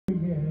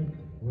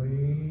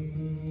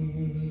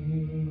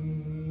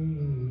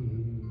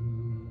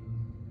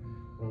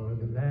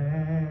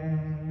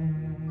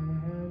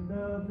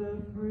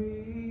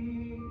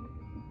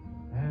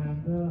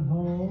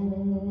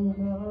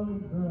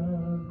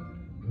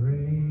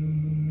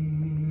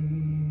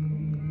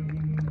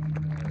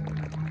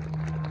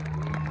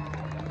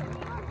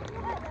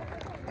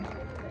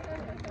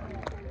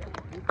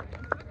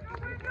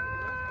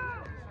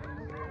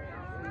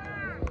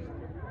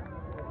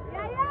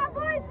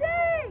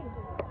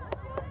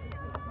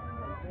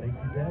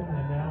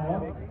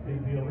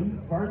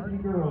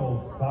varsity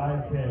girls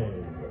 5K.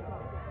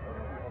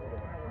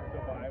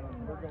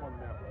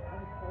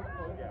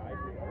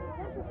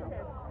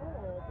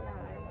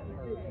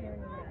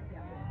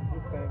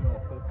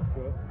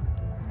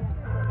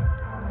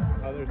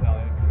 Oh, there's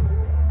Allie.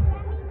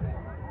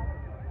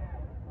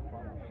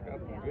 She's got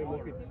some good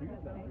looking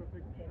shoes on.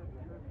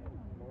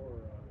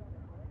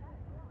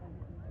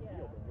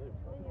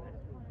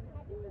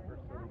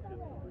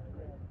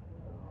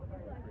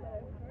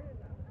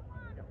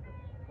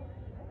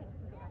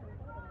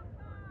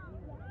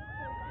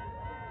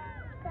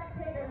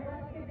 Spectators,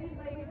 let's give these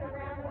ladies a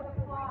round of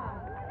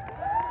applause.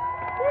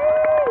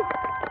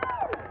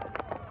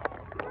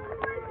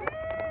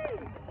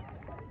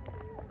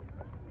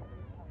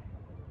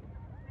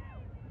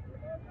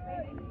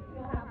 Ladies,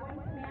 you'll have one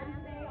command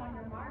today on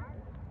your mark,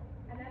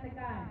 and then the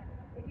gun.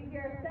 If you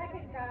hear a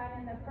second gun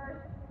in the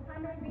first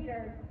 100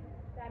 meters,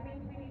 that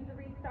means we need to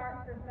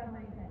restart for some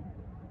reason.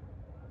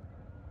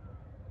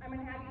 I'm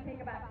going to have you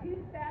take about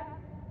 2 steps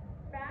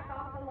back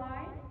off the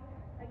line.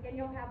 Again,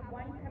 you'll have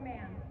one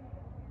command.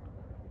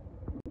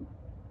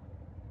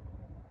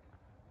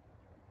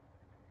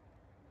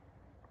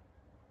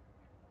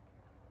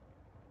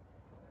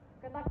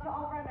 Good luck to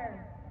all runners.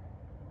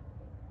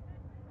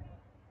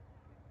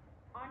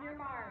 On your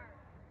mark.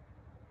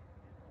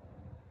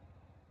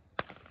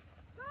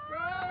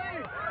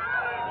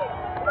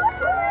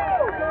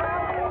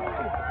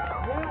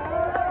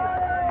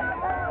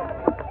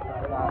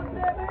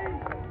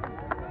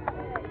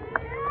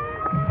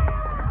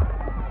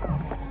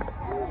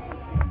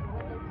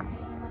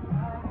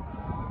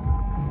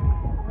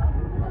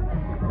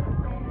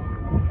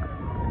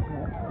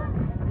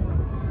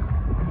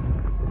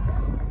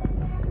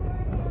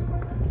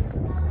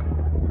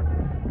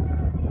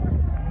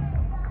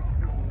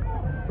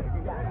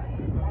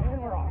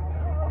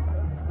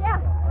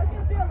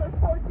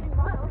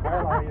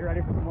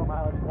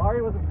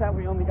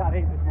 We only got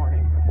 8 this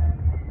morning.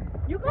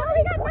 You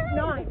only got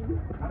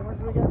 9. How much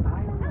did we get? 9?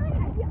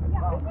 Yeah.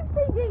 We can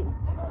say 8.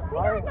 We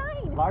got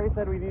 9. Laurie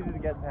said we needed to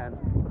get 10.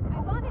 I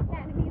wanted 10,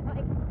 and he's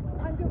like,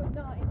 I'm good with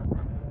 9.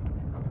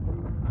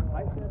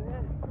 I said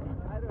it.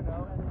 I don't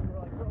know. And then you were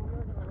like, well, we're going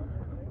to look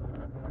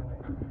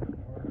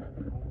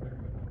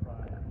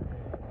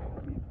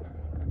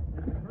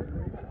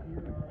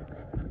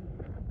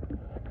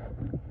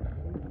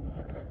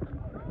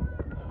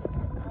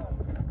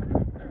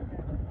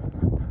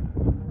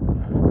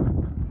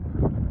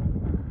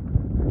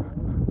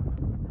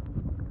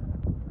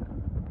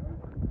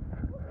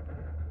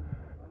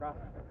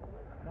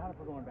not if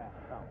we're going back.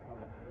 Oh,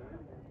 okay.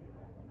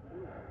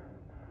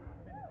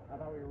 I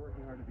thought we were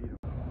working hard to beat them.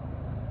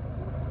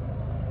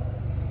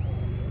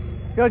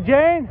 Let's go,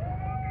 Jane.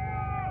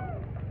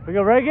 We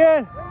go,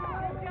 Raygan.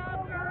 Good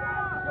job,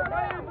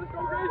 girls. Let's go,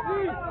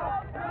 Gracie.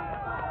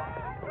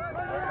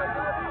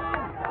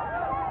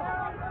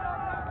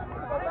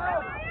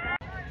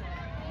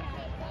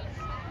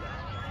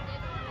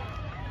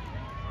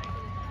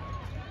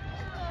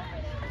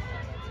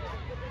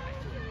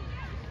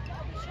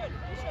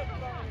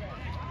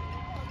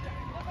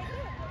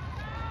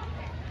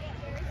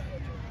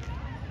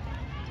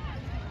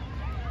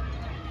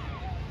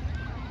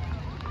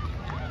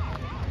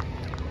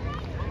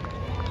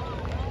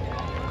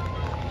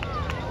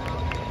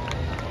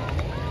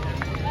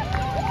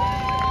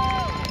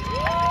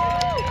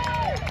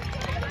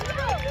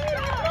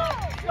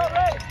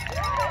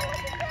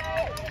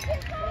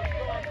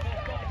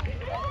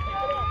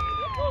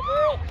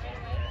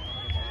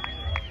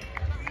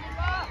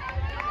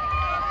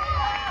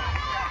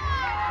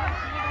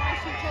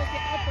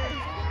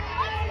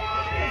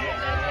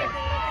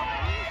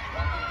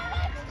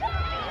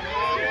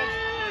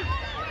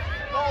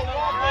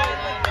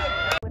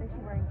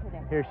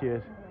 Here she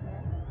is.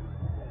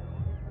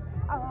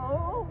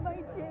 Oh, my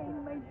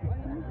Jane, my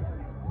Jane.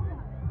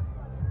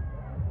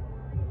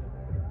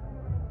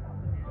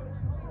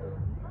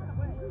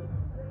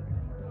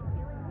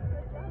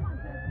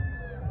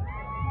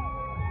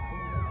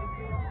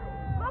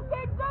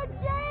 Okay, good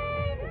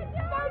Jane!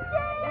 Good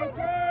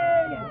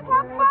Jane!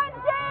 Have fun,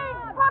 Jane!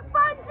 Have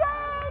fun,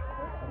 Jane!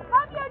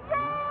 Love you,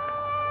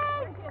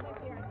 Jane!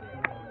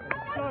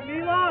 Good job,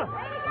 Nelah!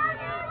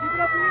 Keep it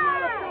up,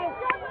 Nelah! Let's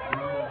go!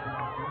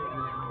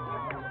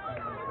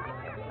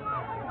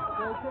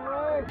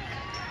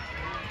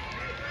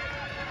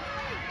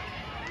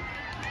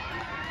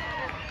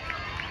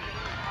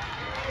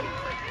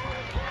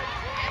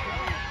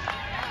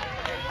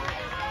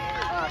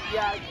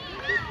 Yeah.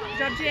 Good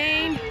job,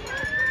 Jane.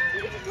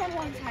 You can just run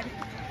one side.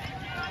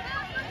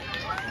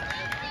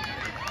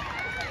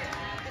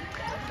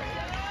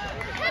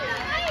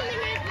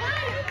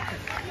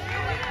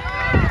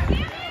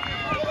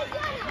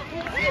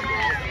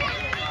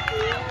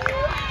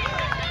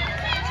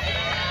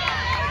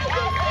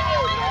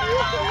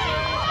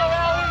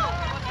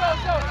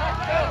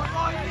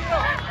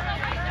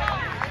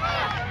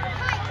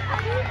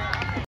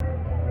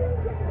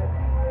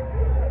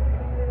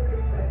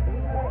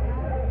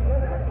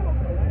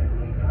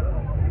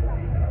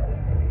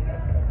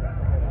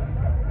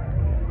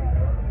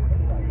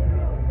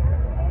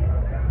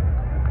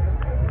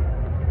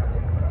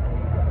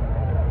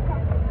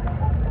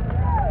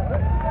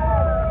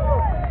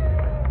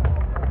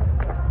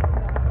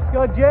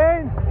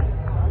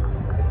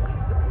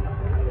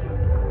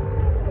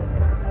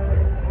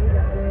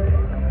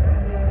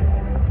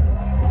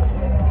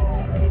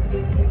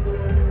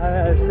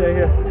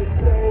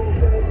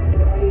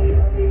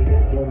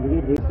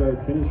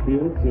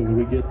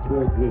 get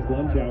towards this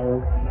lunch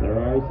hour, there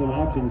are some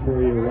options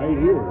for you right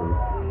here.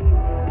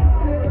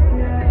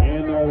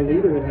 And our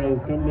leader has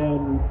come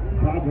down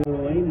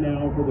popular lane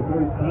now for the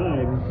first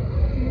time.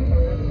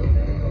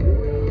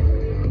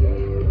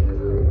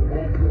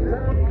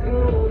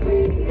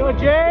 Go,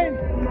 Jane!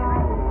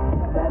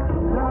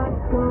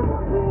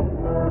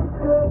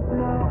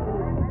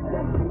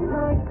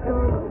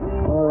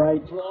 All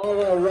right, to all of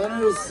our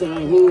runners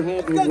who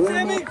have the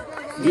warm-up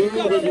gear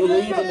that you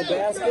leave in the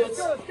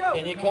baskets,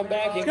 and you come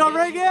back and go,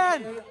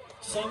 Raygan!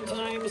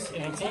 Sometimes,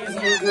 and it's easy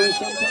to do,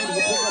 sometimes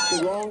you pick up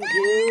the wrong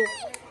gear,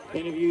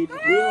 and if you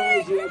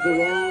realize you have the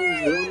wrong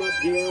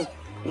warm-up gear,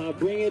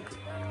 bring it.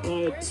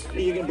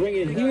 You can bring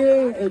it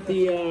here at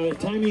the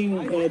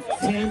timing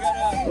tent,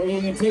 or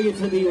you can take it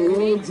to the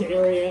Rhoads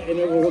area, and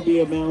it will be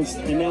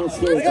announced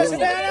there as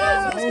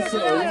well. Also,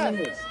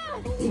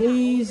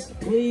 please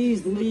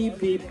leave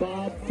the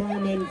Bob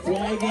Firman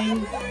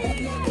flagging.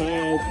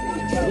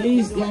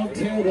 Please don't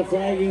tear the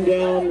flagging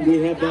down.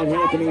 We have that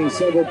happening in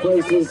several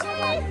places.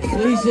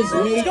 Please just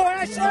wait.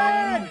 Let's go,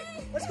 Ashley!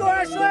 Let's go,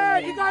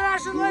 Ashley! You got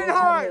Ashley Lane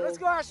hard! Let's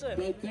go, Ashley!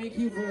 But thank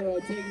you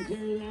for taking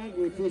care of that.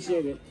 We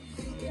appreciate it.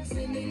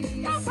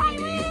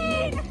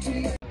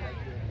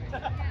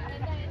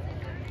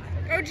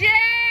 Go,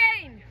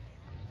 Jane!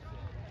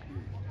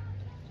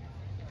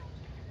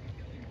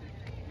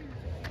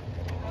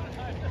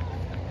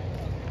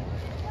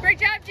 Great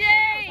job,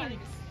 Jane!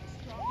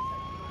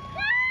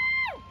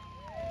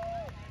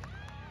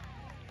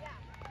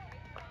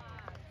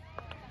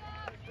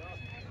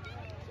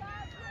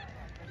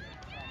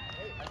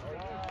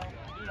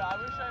 I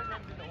wish I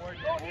had been to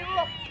Oregon. Go,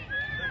 Nelah!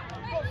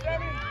 Go,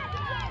 Sammy!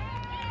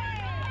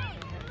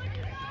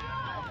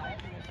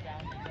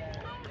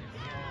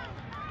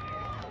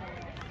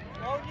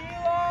 Go,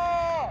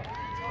 Nelah!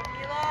 Go,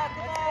 Nelah!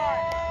 Come on!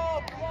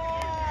 Come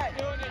on!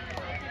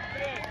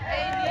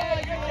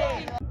 Hey,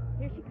 Nelah!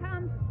 Here she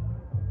comes.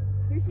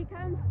 Here she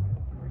comes.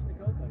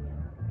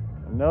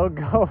 No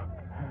go.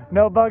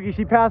 No buggy.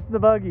 She passed the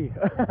buggy.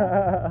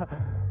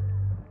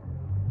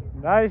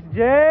 Nice,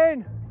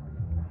 Jane.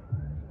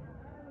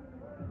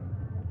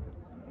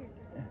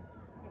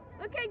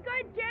 Okay,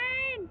 good,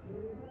 Jane.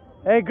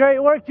 Hey, great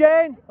work,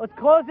 Jane. Let's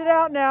close it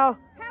out now.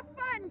 Have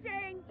fun,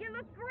 Jane. You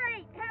look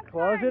great. Have fun.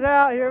 Close it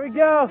out. Here we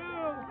go.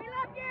 We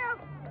love you.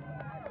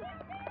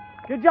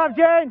 Good job,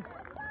 Jane.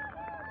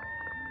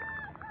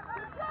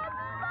 Let's go, Nelah.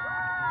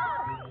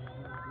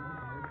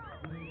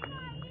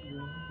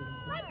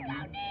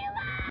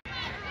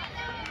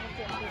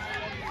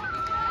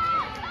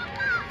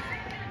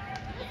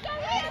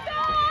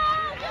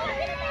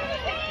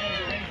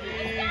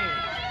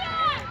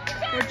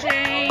 Go,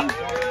 Jane.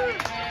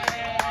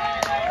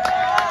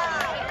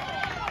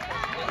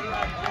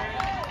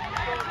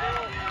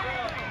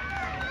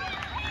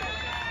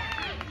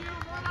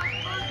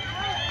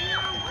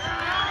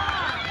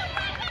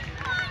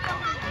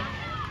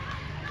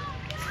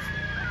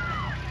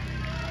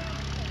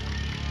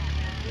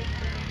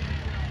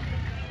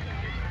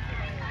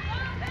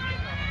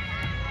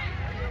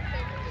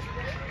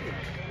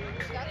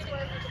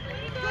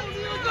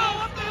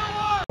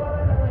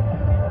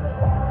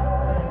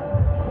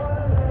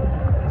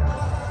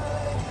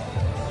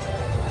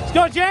 Let's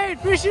go, Jane.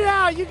 Fish it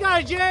out. You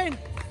got it, Jane.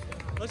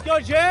 Let's go,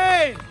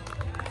 Jane.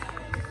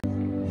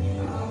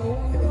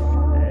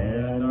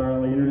 And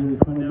our leaders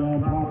coming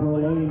down proper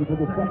lane for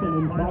the second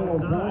and final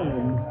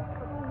time.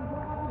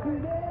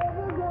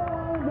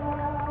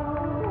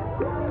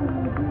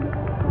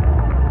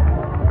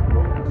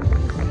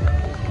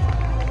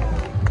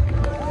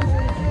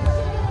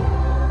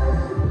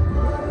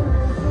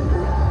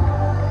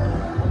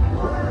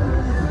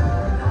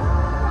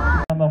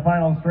 On the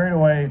final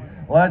straightaway,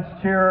 let's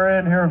cheer her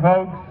in here,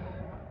 folks.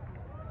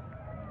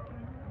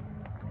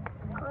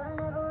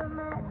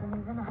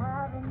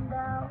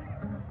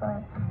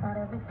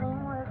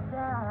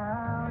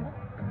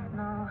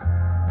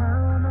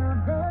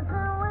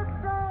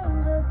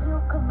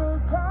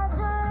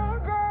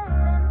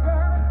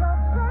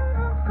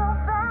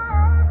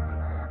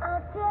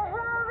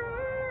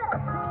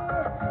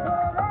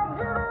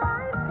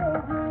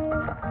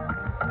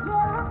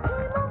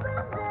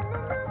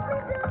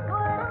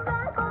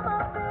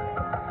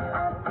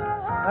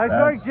 Nice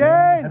work,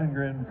 Jane.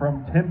 Hedengren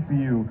from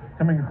Timpview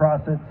coming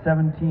across at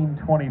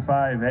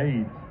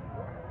 17:25.8.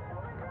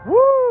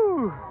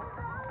 Woo!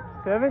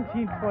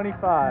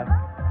 17:25.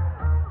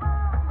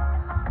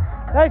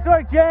 Nice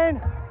work,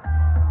 Jane.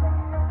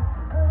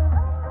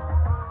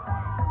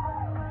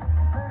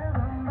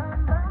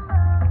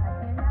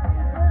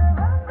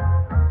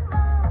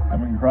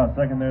 Coming across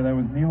second there, that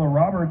was Nelah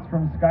Roberts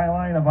from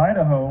Skyline of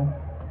Idaho.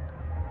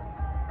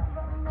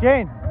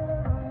 Jane,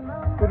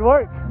 good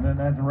work. And then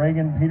that's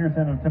Raygan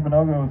Peterson of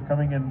Timpanogos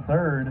coming in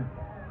third.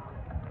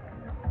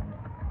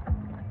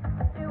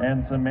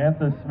 And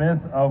Samantha Smith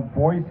of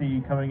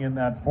Boise coming in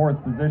that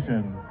fourth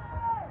position.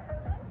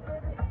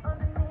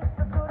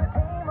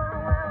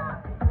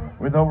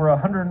 With over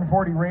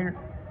 140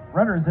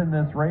 runners in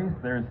this race,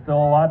 there's still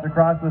a lot to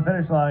cross the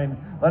finish line.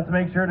 Let's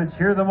make sure to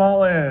cheer them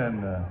all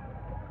in.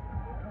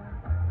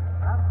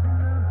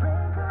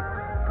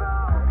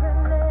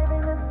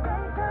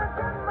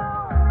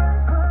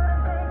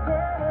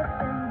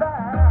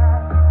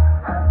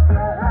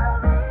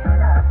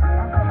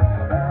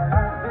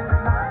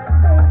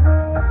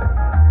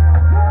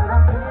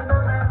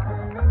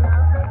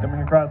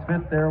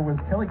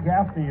 Kelli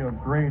Gaffney of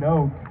Great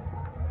Oak.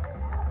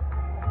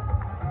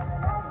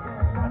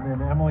 And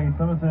then Emily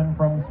Sumsion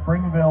from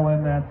Springville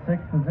in that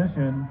 6th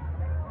position.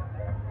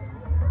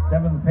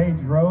 7th,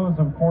 Paige Rose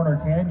of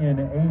Corner Canyon.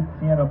 8th,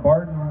 Sienna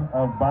Barton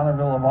of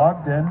Bonneville of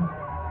Ogden.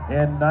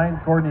 And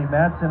 9th, Courtney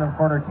Madsen of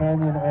Corner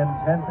Canyon. And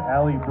 10th,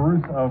 Allie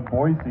Bruce of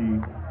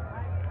Boise.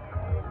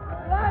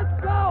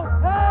 Let's go,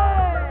 Paige!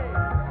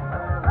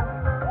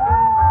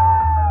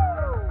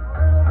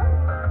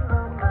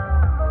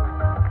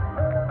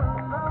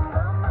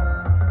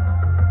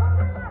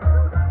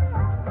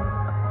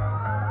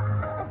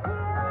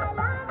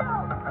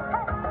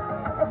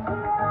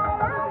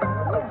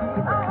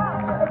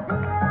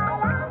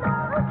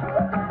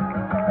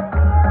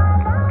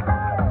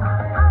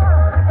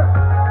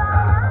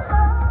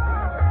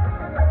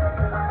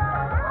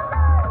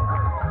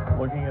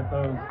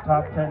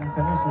 Top 10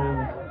 finishes.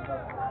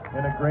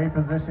 In a great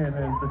position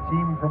is the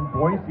team from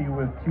Boise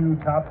with 2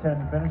 top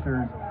 10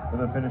 finishers,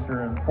 with a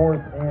finisher in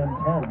 4th and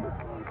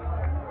 10th.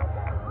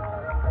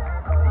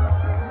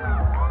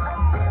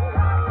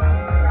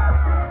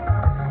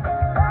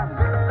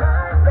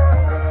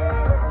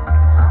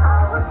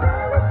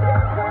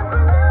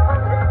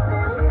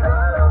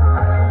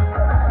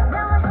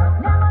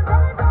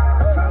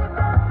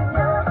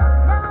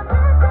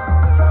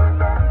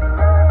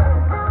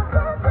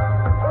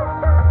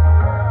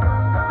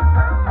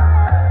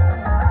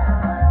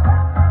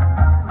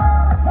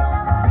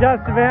 Good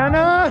job,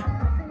 Savannah.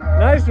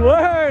 Nice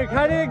work.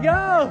 How did it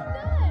go?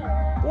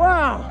 Good.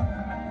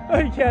 Wow. Oh,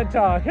 you can't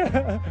talk.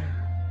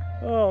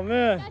 Oh,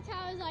 man. That's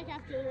how it was like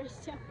after the race,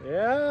 too.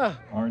 Yeah.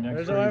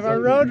 There's one of our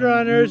road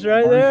runners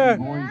right there.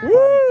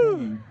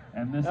 Woo!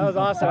 And this That was is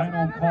the awesome.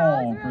 final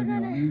call for the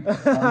Elite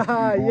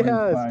Varsity Boys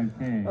Yes.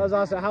 5K. That was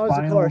awesome. How was the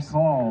Final course?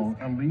 call,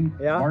 Elite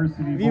Yeah?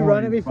 Varsity Have you Boys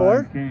run it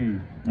before?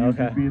 5K. You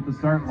Okay. should be at the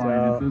start line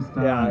at this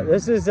time. Yeah,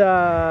 this is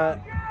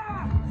a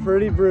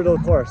pretty brutal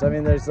course. I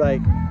mean, there's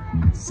like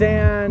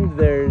sand,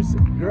 there's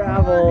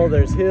gravel,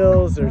 there's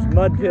hills, there's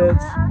mud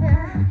pits.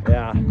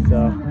 Yeah,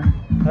 so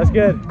that's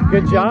good.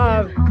 Good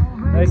job.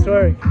 Nice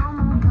work.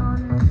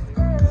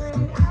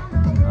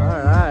 All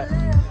right.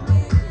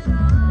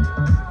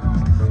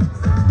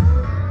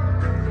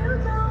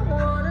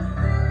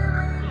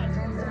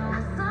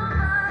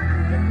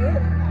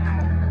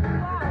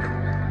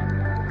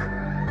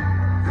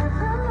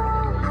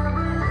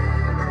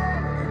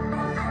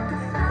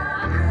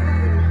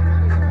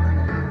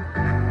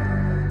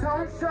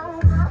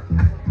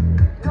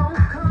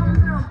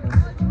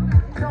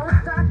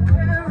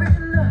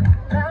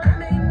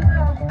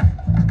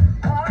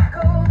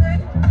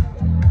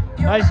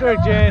 Nice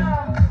work, Jane.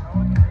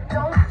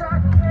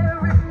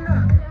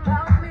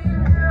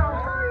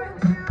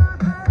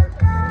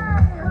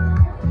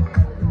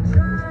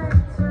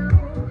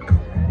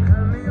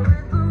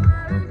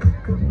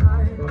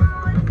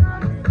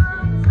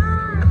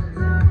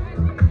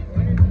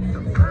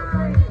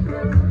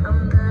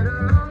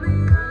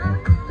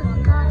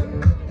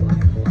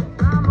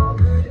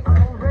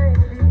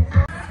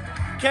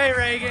 Okay,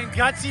 Raygan,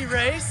 gutsy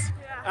race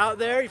out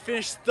there. You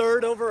finished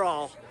 3rd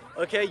overall.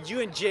 Okay,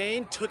 you and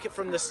Jane took it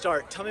from the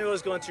start. Tell me what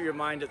was going through your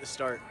mind at the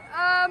start.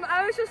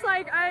 I was just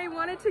like, I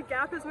wanted to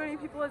gap as many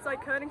people as I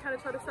could and kind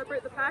of try to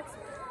separate the packs.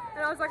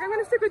 And I was like, I'm going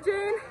to stick with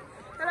Jane.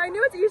 And I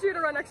knew it's easier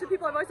to run next to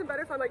people. I've always been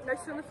better if I'm like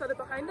next to them instead of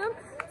behind them.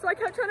 So I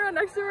kept trying to run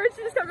next to her and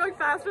she just kept going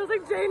faster. I was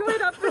like, Jane,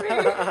 wait up for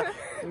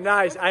me.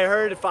 Nice. I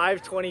heard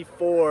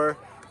 5:24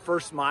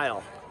 first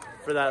mile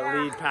for that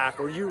lead pack.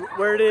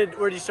 Where did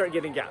you start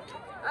getting gapped?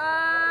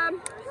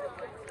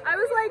 I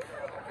was like,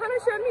 kind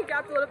of showed me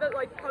gapped a little bit,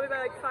 like probably by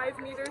like 5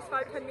 meters,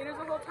 5-10 meters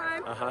the whole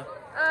time.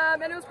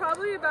 And it was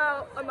probably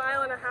about 1.5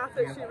 miles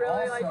that she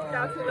really like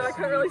gapped me, but I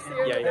couldn't really see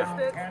her in the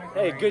distance.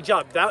 Hey, good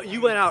job.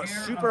 You went out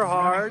super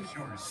hard,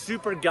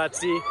 super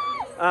gutsy.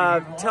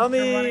 Tell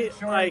me,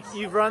 like,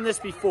 you've run this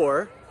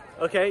before.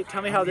 Okay,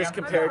 tell me how this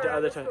compared to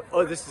other times.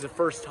 Oh, this is the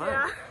first time.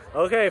 Yeah.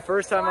 Okay,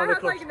 first time on the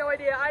course. I had like no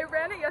idea. I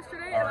ran it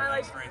yesterday and I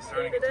like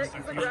hated it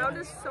because the ground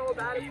is so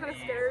bad. It's kind of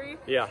scary.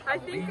 Yeah. I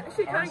think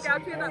she kind of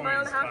gapped me in that 1.5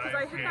 miles because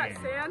I hit that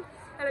sand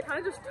and it kind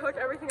of just took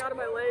everything out of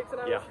my legs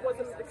and I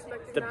wasn't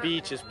expecting The that.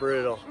 beach is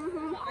brutal.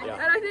 Yeah.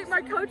 And I think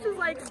my coach is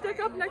like, stick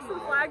up next to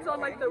the flags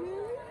on like the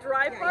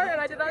dry part, and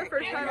I did that the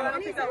first time and I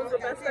don't think that was the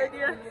best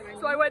idea.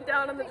 So I went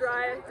down on the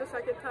dry the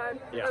second time,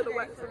 or the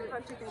wet second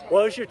time.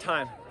 What was your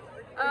time?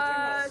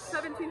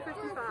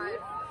 17:55.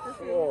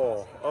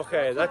 Oh,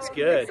 okay, that's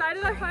good.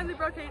 Excited I finally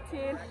broke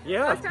 18.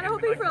 Yeah. I was kind of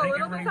hoping for a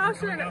little bit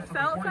faster and it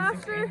felt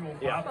faster.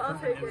 Yeah. But I'll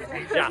take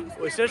it. Yeah,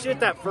 well, especially at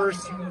that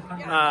first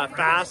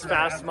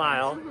fast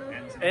mile.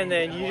 And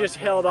then you just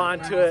held on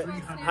to it,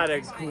 had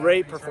a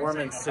great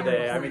performance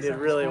today. I mean, did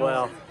really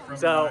well.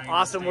 So,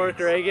 awesome work,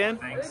 Raygan.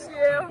 Thank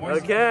you.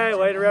 Okay,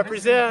 way to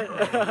represent.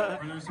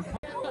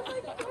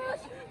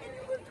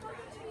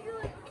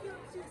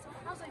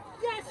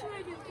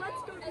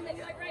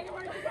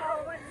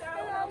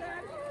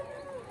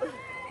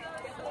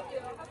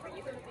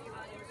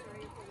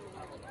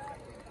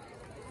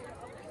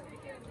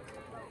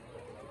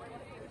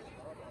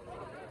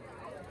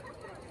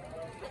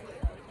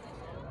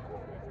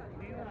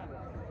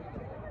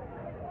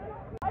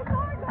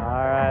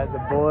 right, the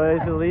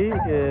boys elite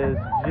is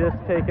just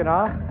taking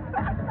off.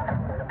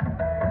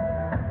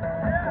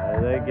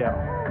 There they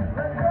go.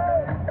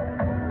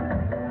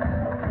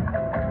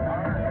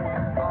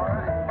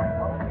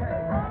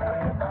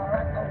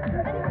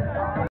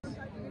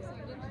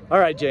 All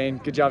right, Jane,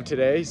 good job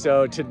today.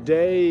 So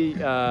today,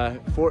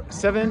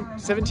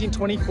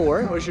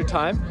 17:24 was your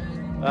time.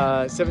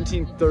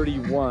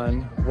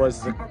 17:31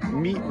 was the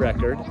meet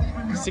record.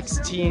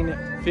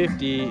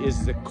 16:50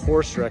 is the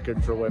course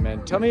record for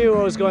women. Tell me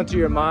what was going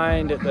through your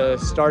mind at the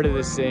start of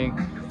this thing.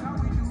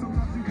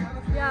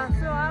 Yeah,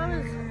 so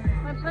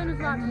my plan was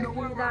not to be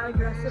that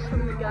aggressive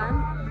from the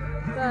gun,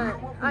 but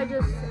I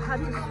just had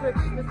to switch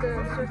with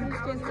the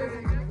circumstances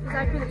because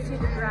I couldn't see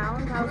the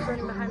ground. I was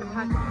running behind a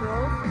pack of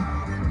girls.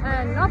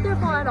 And not their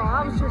fault at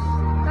all. That's just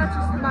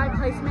my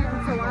placement,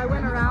 and so I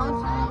went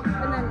around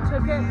and then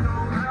took it.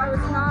 That was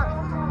not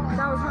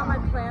my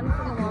plan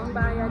from along,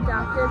 but I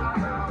adapted.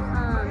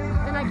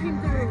 And I came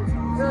through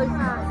really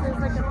fast. It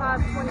was like a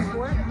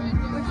 5:24,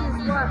 which is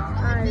what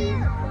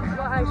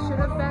I should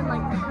have been,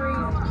 like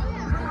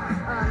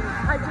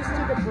I just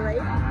took a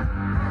break.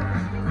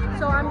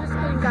 So I'm just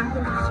getting back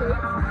into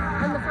shape.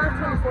 And the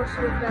 5:24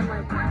 should have been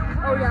like,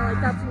 oh yeah, like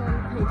that's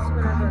normal pace,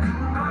 whatever.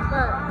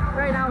 But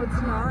right now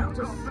it's not,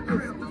 just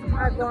because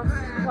I've lost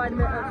quite a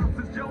bit of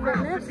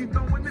fitness.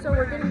 So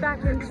we're getting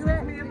back into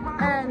it,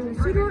 and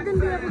soon we're going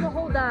to be able to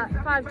hold that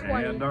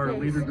 5:20 And our pace,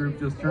 leader group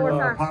just turned or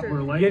on a faster.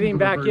 popular lane. Getting for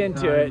the back first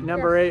into time. it,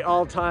 number 8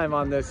 all time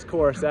on this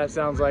course. That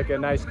sounds like a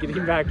nice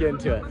getting back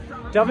into it.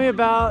 Tell me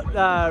about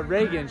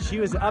Raygan.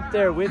 She was up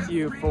there with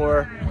you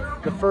for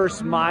the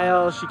first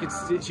mile. She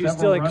was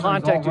still in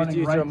contact with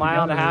you through a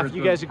mile and a half.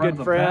 You guys are good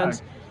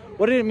friends.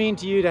 What did it mean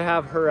to you to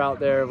have her out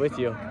there with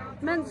you?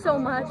 It meant so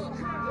much.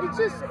 It's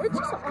just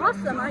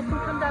awesome. I can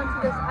come down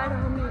to this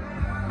Idaho meet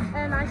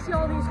and I see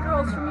all these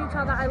girls from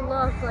Utah that I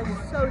love like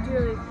so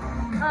dearly.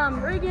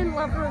 Raygan,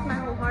 love her with my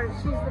whole heart.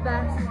 She's the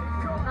best.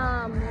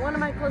 One of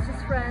my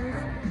closest friends.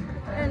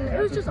 And it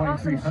was just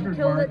awesome. She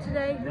killed it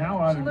today.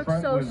 She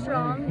looked so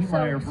strong.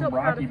 So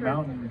proud of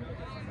her.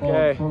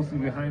 Okay. Closely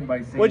behind by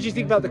What did you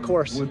think about the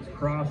course? It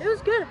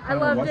was good. I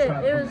loved it.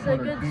 It was a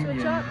good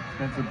switch up.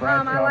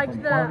 I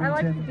liked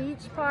the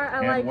beach part.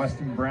 I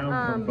liked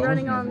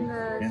running on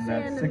the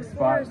sand and the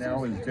forest.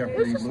 It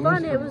was just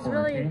fun. It was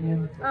really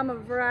a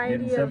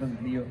variety of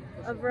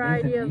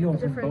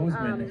different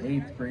grounds,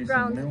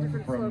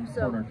 different slopes.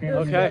 So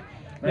okay.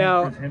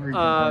 Now,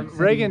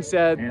 Raygan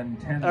said,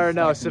 or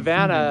no,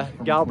 Savannah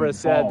Galbraith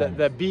said that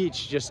the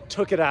beach just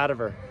took it out of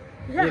her.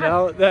 Yeah. You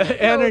know, the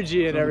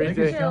energy and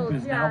everything.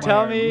 Yeah.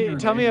 Tell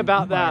me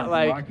about that.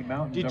 Like,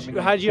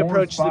 how did you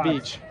approach the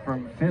beach?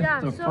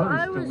 Yeah, so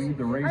I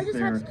just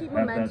had to keep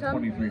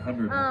momentum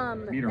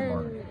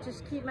and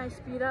just keep my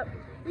speed up.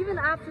 Even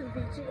after the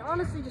beach, it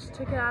honestly just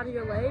took it out of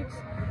your legs.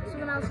 So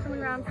when I was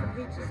coming around for the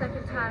beach the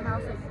second time, I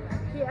was like,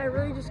 okay, I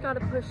really just got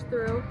to push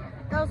through.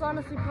 That was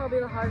honestly probably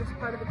the hardest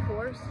part of the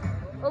course,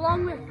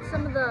 along with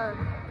some of the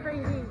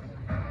crazy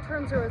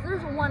turns there was.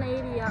 There's a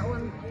 180 at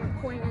one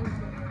point, and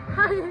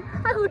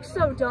I looked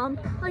so dumb.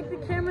 Like the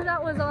camera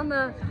that was on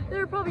they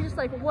were probably just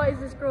like, what is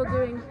this girl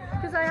doing?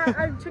 Because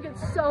I took it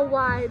so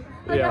wide.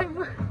 Like yeah.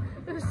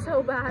 It was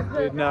so bad. But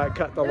did not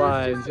cut the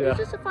lines. It was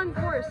just a fun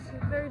course.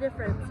 Very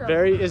different. So.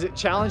 Is it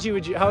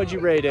challenging? How would you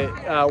rate it?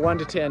 1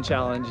 to 10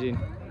 challenging?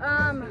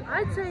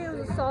 I'd say it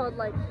was a solid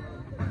like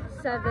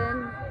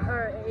 7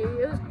 or 8.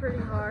 It was pretty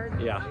hard.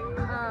 Yeah.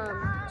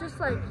 Just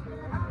like,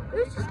 it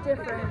was just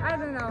different. I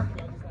don't know.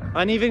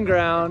 Uneven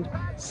ground,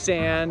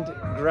 sand,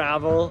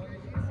 gravel,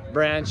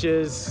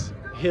 branches,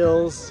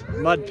 hills,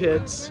 mud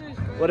pits.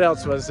 What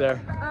else was there?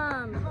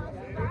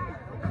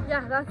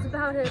 Yeah, that's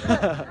about it.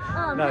 But,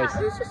 nice. Yeah,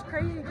 it was just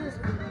crazy because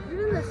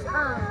even this,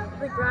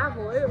 the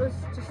gravel, it was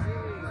just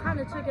kind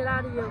of took it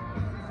out of you,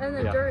 and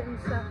the dirt and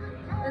stuff.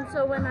 And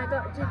so when I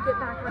did get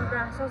back on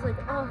grass, I was like,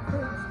 oh,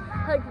 thanks.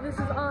 Like, this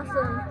is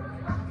awesome.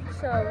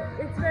 So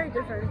it's very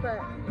different, but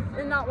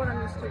not what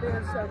I'm used to. It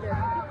was so good.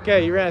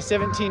 Okay, you ran a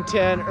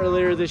 17:10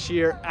 earlier this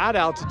year at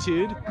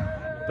altitude,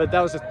 but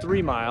that was a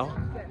 3 mile.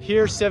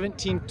 Here,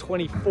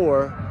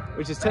 17:24,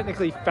 which is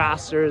technically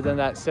faster than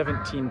that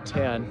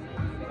 17:10.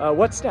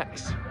 What's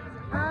next?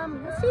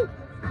 We'll see.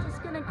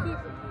 Just gonna keep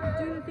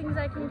doing the things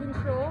I can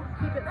control,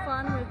 keep it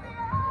fun with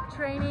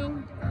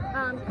training,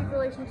 keep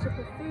relationship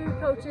with food,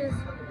 coaches,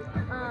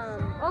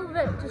 all of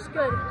it, just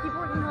good. Keep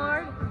working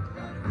hard,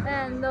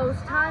 and those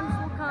times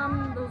will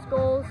come, those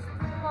goals,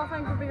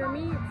 qualifying for bigger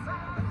meets,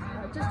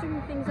 just doing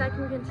the things I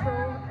can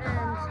control,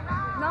 and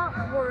not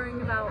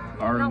worrying about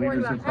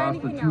leaders have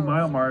crossed the 2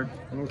 mile mark.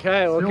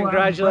 Okay, well,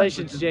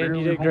 congratulations, Jane.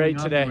 You did great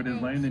today.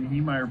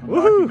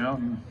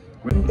 Woohoo!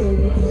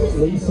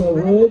 Lisa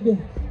Wood,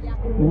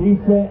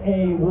 Lisa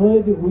A.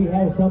 Wood, we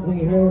have something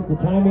here at the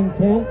timing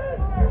tent.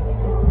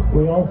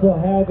 We also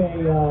have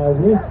a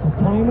wrist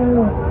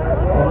timer, a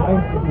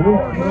nice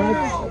wrist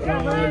watch,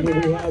 and we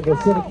have a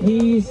set of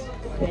keys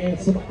and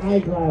some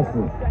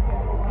eyeglasses.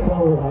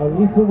 So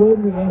Lisa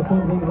Wood, we have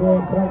something very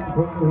important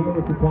for you here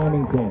at the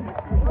timing tent.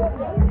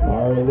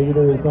 Our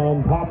leader is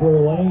on Poplar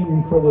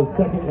Lane for the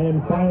second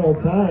and final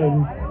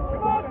time.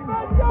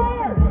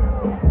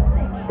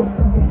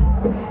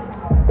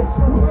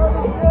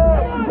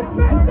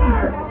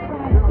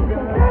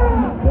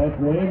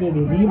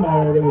 Landon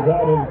Heemeyer that was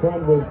out in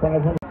front was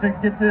 500 to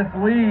get this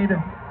lead.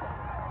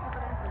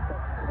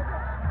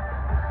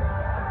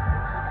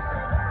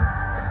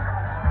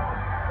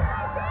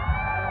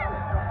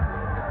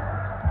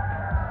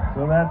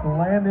 So that's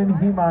Landon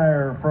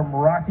Heemeyer from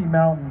Rocky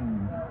Mountain.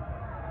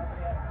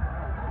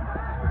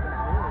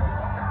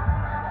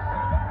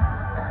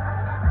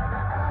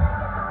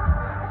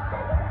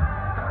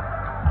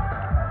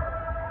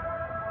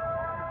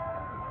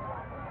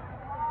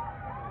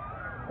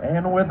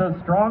 And with a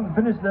strong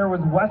finish there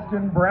was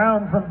Weston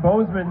Brown from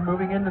Bozeman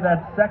moving into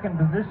that second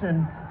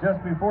position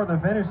just before the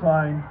finish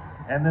line.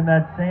 And then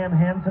that Sam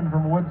Hansen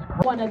from Woods.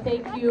 I want to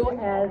thank you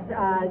as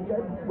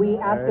we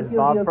asked a few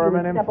Bob of you if you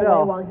Firman would step away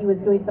himself. while he was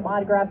doing some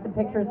autographs and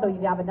pictures so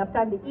you'd have enough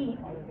time to eat.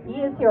 He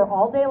is here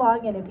all day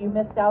long, and if you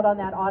missed out on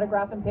that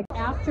autograph and picture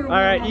after. All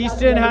right,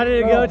 Easton, how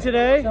did it go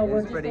today? So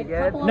we're pretty just a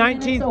good. couple of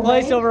 19th minutes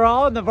place away.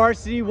 overall in the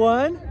varsity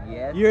one.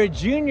 Yes. You're a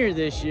junior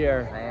this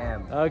year. I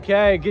am.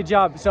 Okay, good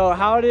job. So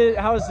how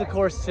was the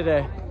course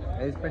today?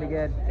 It was pretty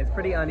good. It's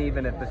pretty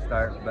uneven at the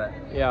start, but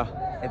Yeah.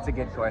 it's a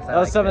good course. That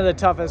was some of the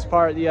toughest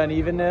part, the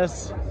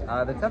unevenness.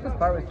 The toughest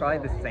part was probably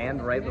the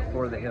sand right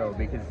before the hill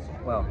because,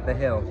 well, the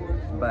hill,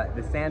 but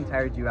the sand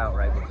tired you out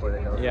right before the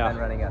hill. So Yeah. then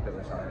running up it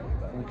was hard.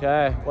 But.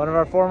 Okay, one of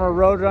our former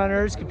road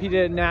runners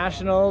competed at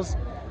nationals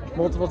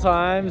multiple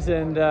times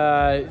and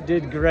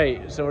did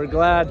great. So we're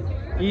glad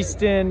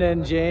Easton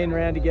and Jane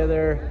ran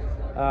together.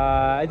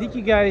 I think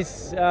you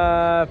guys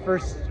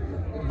first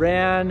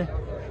ran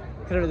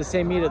kind of at the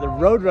same meet at the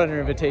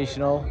Roadrunner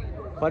Invitational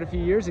quite a few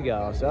years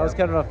ago. So that was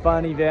kind of a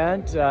fun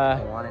event.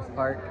 Kiwanis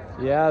Park.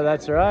 Yeah,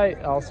 that's right.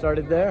 All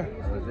started there.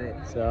 That was it.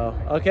 So,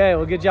 okay,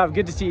 well, good job.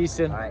 Good to see you,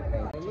 Easton. All right,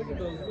 thanks.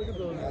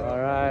 All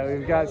right,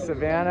 we've got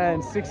Savannah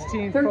in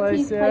 16th 13th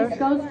place there. place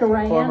goes to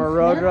Ryann. Former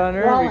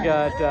Roadrunner. Rawlins. We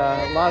got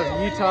a lot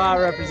of Utah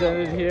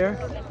represented here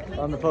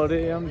on the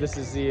podium. This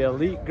is the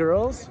elite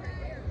girls.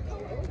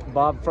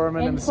 Bob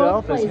Firman In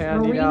himself 12th is place,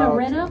 handing Marina out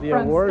Renna the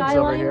from awards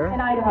Skyline over here.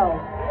 in Idaho.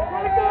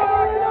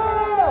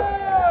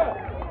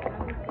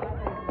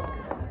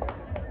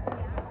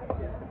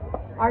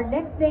 Our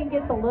next name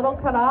gets a little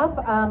cut off.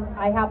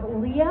 I have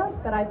Leah,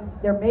 but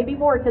there may be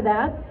more to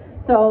that.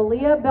 So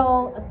Leah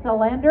Bell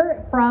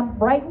Selander from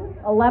Brighton,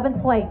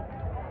 11th place.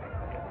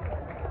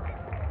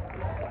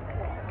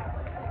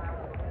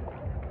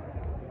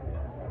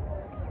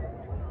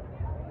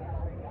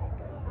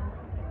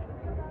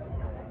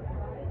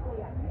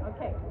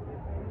 Okay,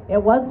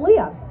 it was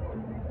Leah.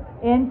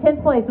 In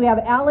 10th place, we have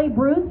Allie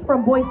Bruce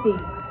from Boise.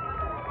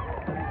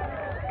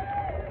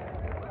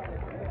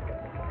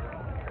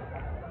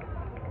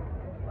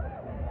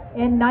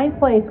 In 9th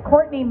place,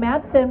 Courtney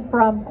Madsen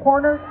from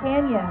Corner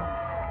Canyon.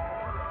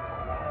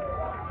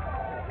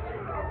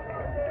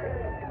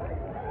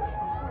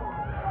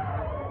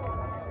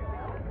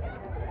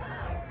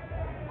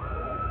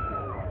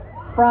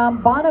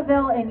 From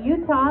Bonneville in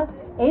Utah,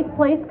 8th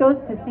place goes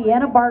to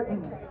Sienna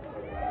Barton.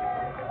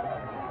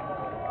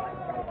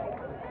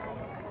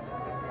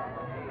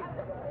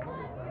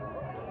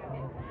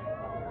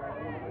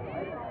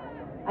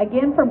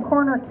 Again from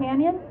Corner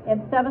Canyon, in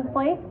 7th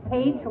place,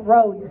 Paige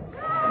Rhoads.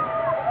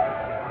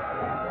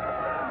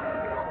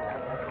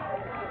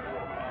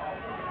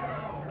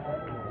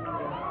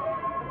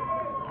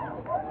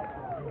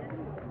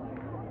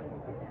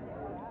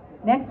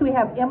 Next we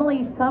have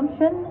Emily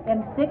Sumsion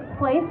in 6th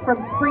place from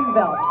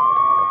Springville.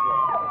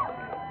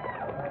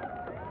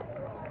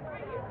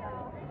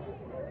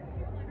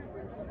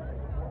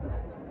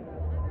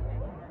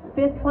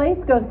 Fifth place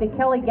goes to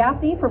Kelli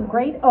Gaffney from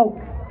Great Oak.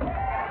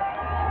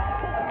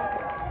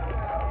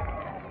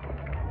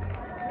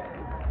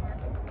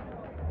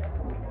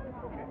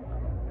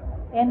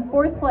 In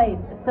 4th place,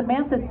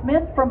 Samantha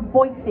Smith from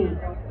Boise.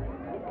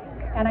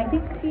 And I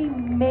think she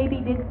maybe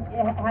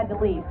had to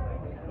leave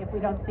if we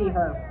don't see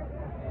her.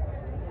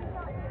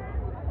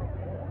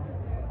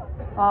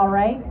 All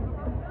right.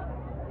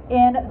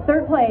 In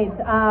 3rd place,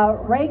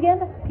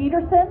 Raygan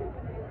Peterson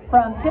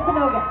from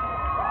Timpanogos.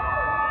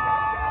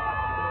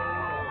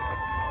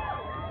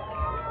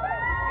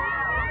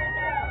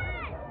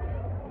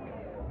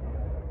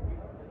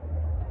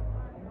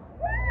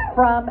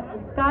 From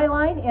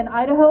Skyline in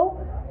Idaho,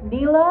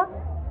 Nelah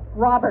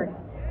Roberts,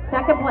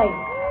 2nd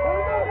place.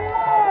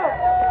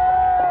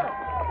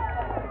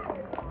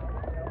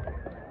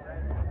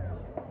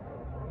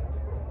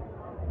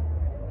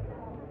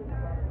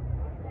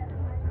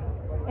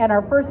 And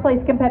our first place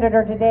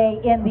competitor today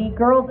in the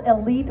girls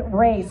elite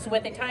race.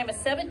 With a time of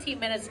 17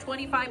 minutes,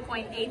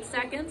 25.8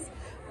 seconds,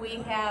 we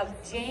have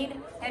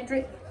Jane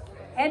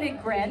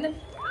Hedengren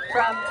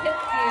from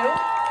Timpview.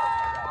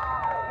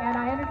 And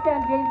I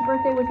understand Jane's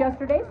birthday was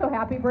yesterday, so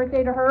happy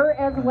birthday to her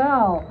as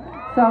well.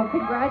 So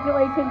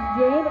congratulations,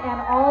 Jane,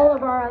 and all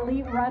of our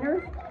elite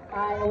runners.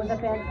 It was a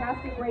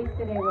fantastic race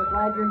today. We're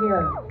glad you're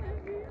here.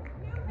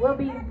 We'll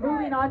be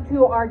moving on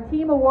to our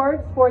team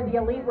awards for the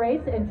elite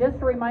race. And just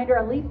a reminder,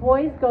 elite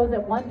boys goes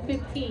at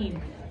 1:15.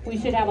 We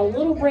should have a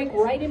little break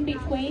right in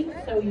between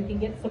so you can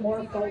get some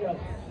more photos.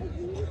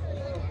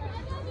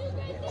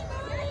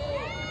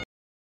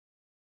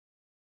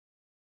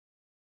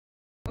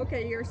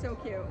 Okay, you're so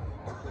cute.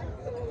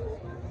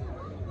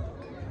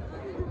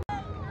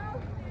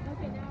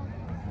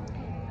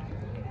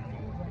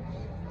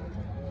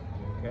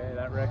 Okay,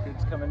 that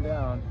record's coming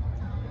down.